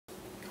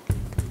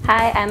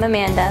Hi, I'm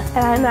Amanda.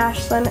 And I'm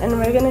Ashlin, and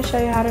we're going to show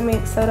you how to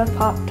make Soda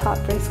Pop Top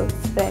Bracelets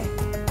today.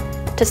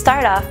 To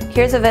start off,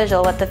 here's a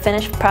visual what the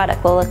finished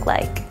product will look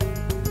like.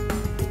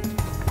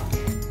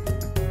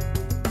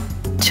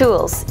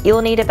 Tools. You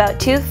will need about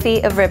 2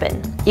 feet of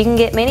ribbon. You can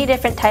get many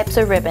different types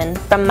of ribbon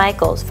from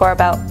Michael's for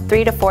about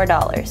 $3 to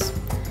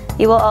 $4.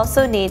 You will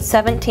also need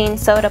 17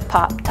 Soda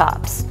Pop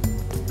tops.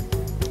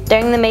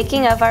 During the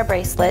making of our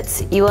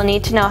bracelets, you will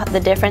need to know the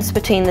difference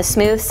between the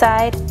smooth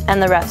side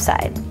and the rough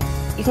side.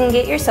 You can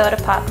get your Soda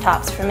Pop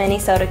tops from any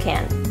soda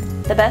can.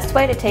 The best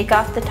way to take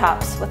off the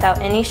tops without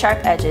any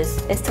sharp edges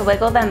is to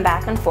wiggle them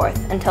back and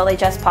forth until they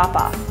just pop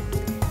off.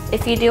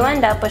 If you do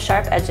end up with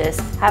sharp edges,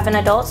 have an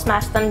adult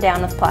smash them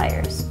down with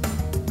pliers.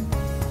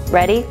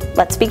 Ready?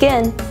 Let's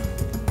begin!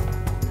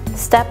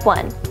 Step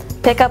 1.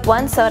 Pick up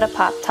 1 Soda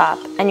Pop top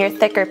and your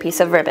thicker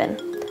piece of ribbon.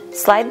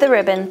 Slide the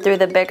ribbon through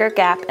the bigger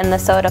gap in the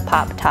Soda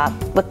Pop top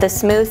with the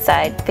smooth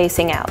side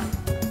facing out.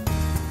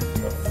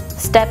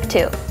 Step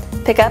 2.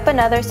 Pick up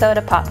another Soda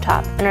Pop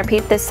top and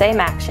repeat the same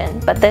action,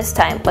 but this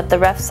time with the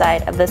rough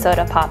side of the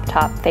Soda Pop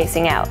top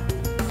facing out.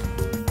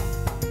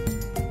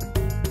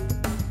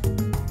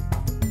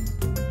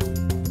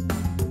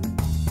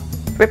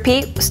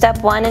 Repeat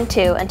step 1 and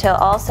 2 until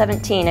all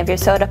 17 of your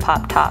Soda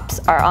Pop tops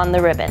are on the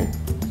ribbon.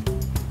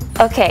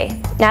 Okay,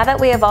 now that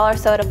we have all our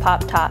Soda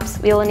Pop tops,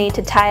 we will need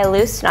to tie a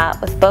loose knot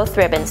with both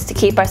ribbons to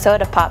keep our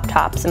Soda Pop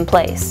tops in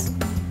place.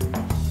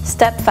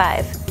 Step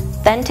 5.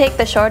 Then take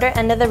the shorter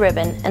end of the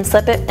ribbon and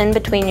slip it in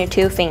between your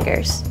 2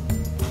 fingers.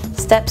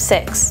 Step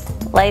 6.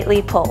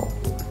 Lightly pull.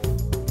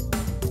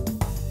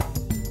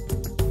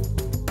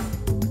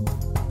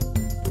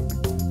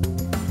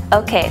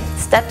 Okay,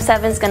 step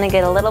 7 is going to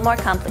get a little more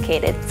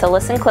complicated, so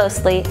listen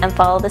closely and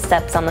follow the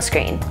steps on the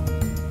screen.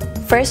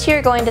 First,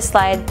 you're going to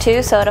slide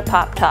 2 Soda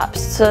Pop tops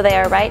so they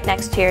are right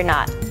next to your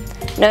knot.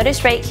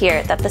 Notice right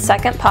here that the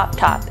second pop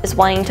top is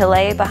wanting to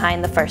lay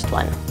behind the first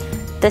one.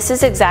 This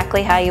is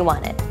exactly how you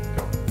want it.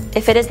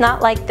 If it is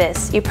not like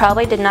this, you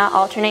probably did not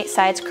alternate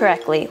sides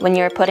correctly when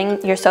you are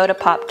putting your Soda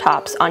Pop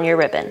tops on your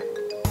ribbon.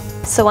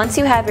 So once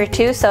you have your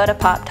 2 Soda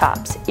Pop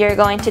tops, you're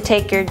going to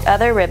take your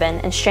other ribbon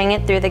and string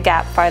it through the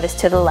gap farthest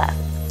to the left.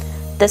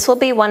 This will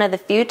be one of the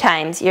few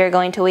times you're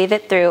going to weave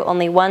it through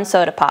only 1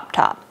 Soda Pop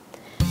top.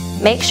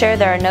 Make sure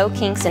there are no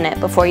kinks in it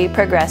before you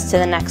progress to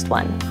the next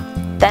one.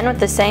 Then with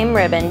the same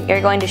ribbon,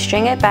 you're going to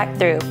string it back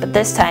through, but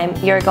this time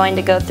you're going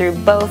to go through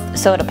both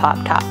Soda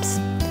Pop tops.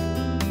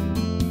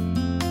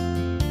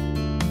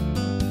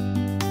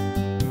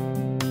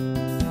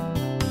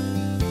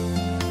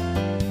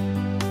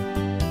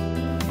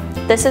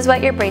 This is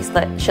what your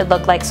bracelet should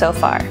look like so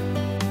far.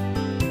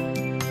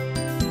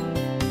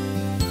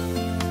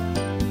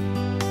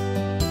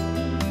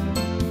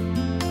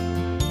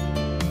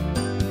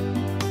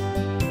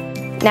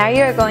 Now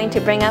you are going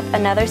to bring up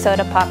another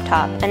Soda Pop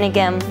top, and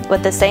again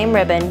with the same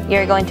ribbon you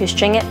are going to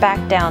string it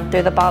back down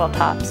through the bottle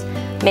tops,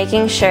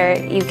 making sure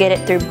you get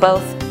it through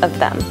both of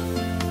them.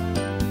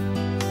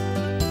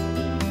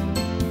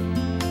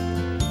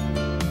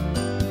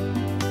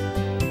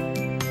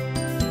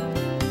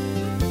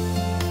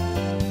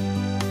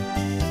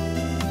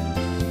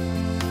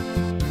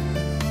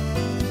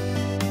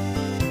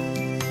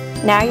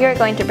 Now you are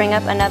going to bring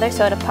up another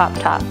Soda Pop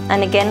top,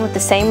 and again with the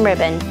same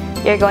ribbon,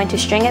 you're going to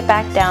string it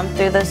back down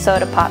through the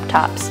Soda Pop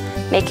tops,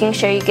 making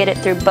sure you get it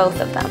through both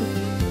of them.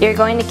 You're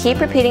going to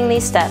keep repeating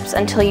these steps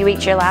until you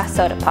reach your last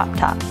Soda Pop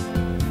top.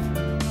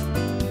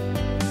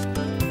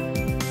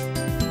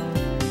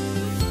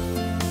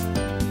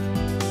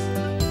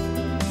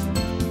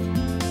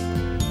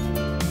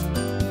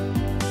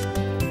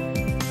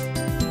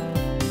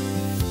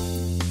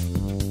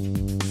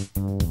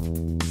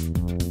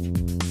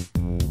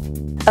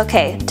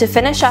 Okay, to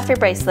finish off your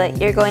bracelet,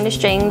 you're going to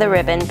string the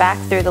ribbon back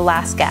through the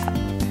last gap.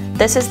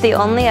 This is the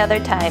only other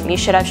time you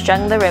should have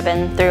strung the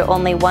ribbon through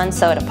only 1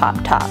 Soda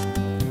Pop top.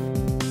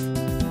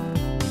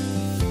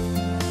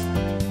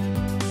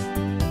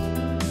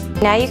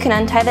 Now you can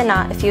untie the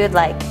knot if you would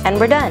like, and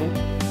we're done!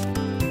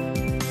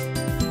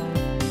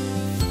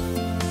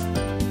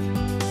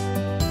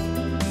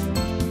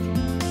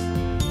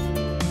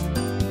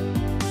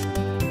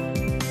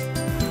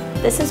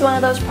 This is one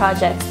of those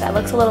projects that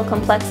looks a little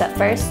complex at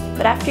first,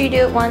 but after you do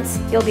it once,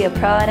 you'll be a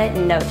pro at it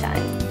in no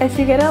time. If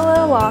you get a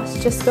little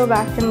lost, just go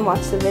back and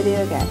watch the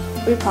video again.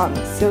 We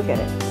promise, you'll get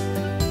it.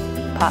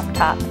 Pop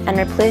top and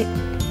repeat.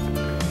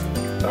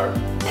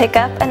 Pick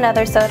up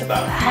another Soda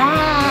Pop.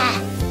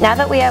 Now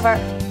that we have our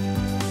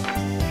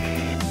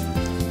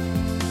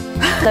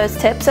those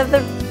tips of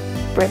the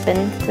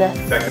ribbon.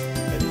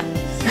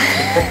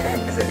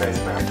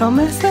 Don't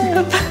mess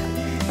up.